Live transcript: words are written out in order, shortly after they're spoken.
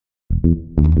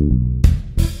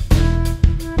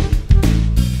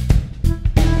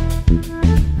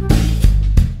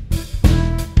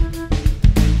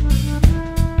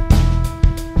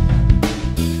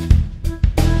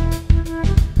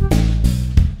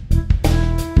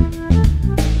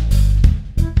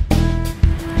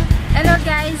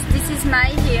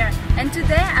And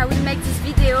today I will make this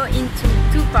video into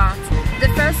two parts. The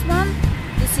first one,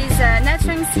 this is Nha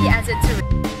Trang Sea as a tourist.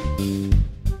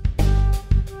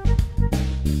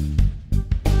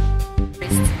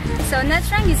 So Nha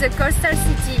Trang is a coastal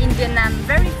city in Vietnam,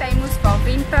 very famous for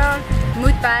Vimper,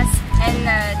 mud baths and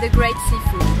the great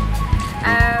seafood.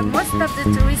 Most of the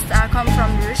tourists come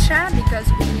from Russia because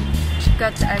we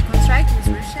got a contract with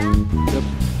Russia. Yep.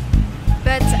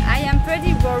 But I am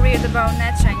pretty worried about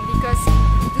Nha Trang because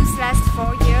these last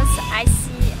 4 years I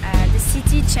see the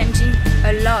city changing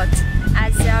a lot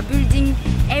as they are building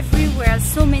everywhere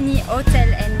so many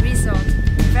hotels and resorts,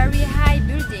 very high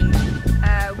buildings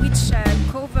which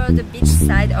cover the beach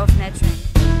side of Nha Trang.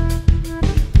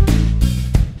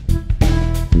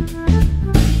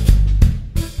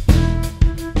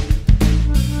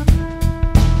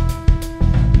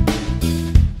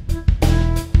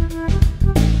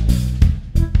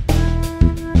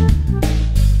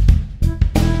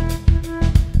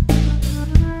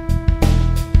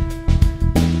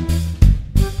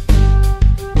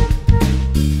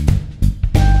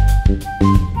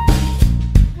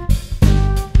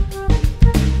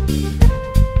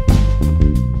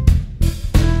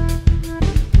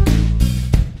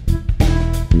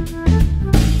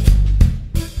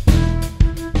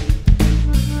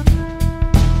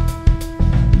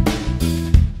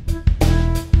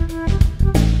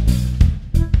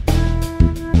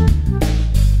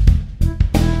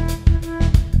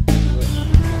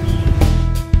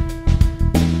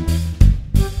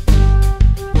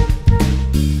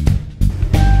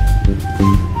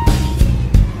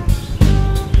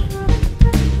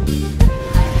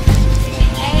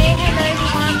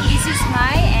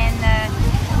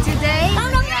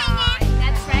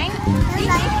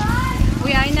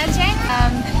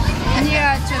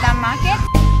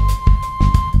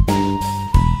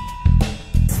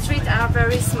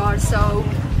 Very small, so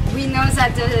we know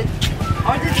that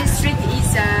all the district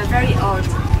is very old.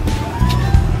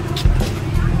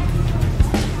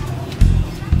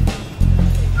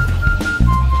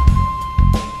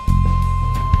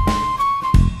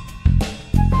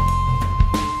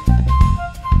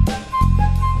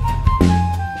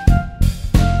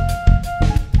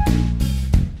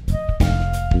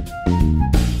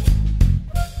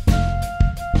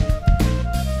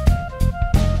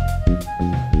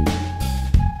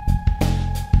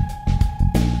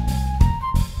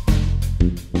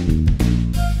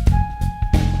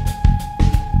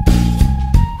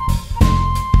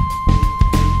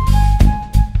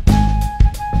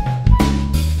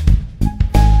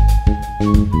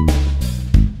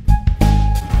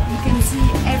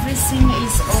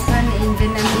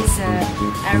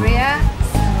 Area,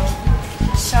 so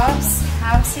shops,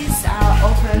 houses are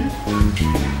open.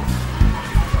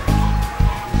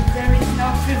 There is no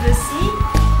privacy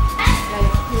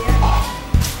like here.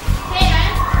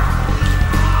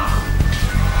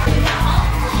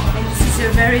 And this is a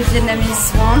very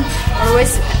Vietnamese one.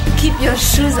 Always keep your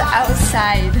shoes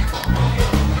outside.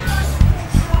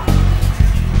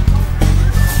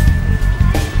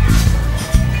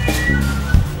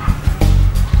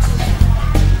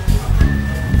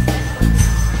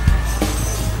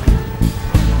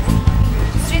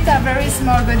 Very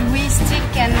small, but we still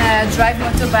can drive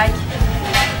motorbike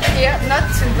here. Not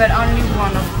two, but only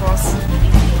one, of course.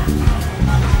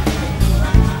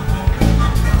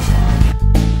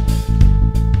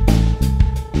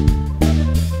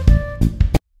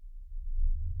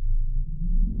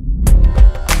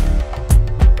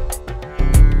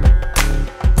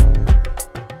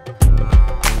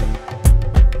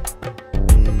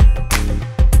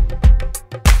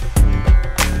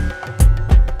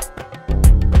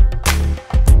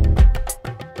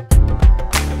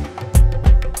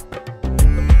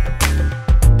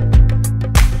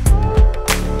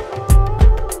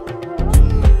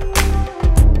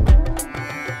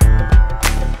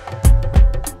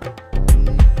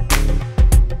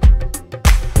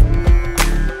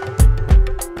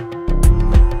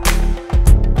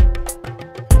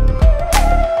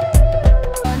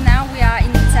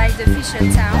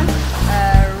 Town,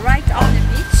 right on the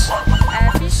beach.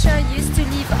 Fisher used to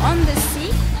live on the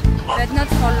sea, but not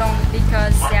for long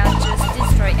because they are just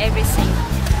destroy everything.